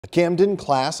A Camden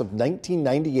class of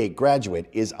 1998 graduate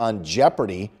is on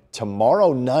Jeopardy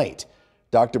tomorrow night.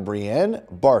 Dr. Brienne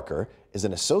Barker is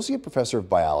an associate professor of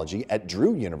biology at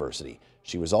Drew University.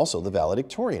 She was also the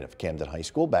valedictorian of Camden High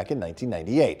School back in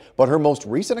 1998. But her most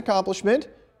recent accomplishment,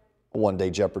 a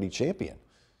one-day Jeopardy champion.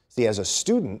 See, as a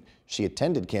student, she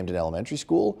attended Camden Elementary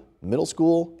School, middle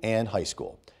school, and high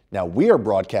school. Now we are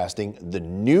broadcasting the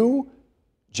new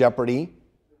Jeopardy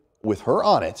with her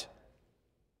on it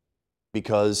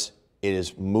because it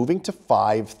is moving to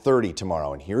 5:30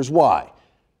 tomorrow, and here's why.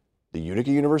 The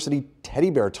Utica University Teddy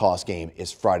Bear Toss game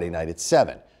is Friday night at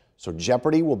 7. So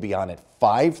Jeopardy will be on at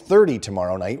 5:30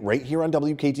 tomorrow night right here on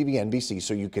WKTV NBC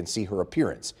so you can see her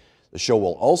appearance. The show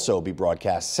will also be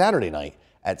broadcast Saturday night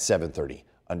at 7:30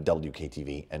 on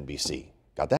WKTV NBC.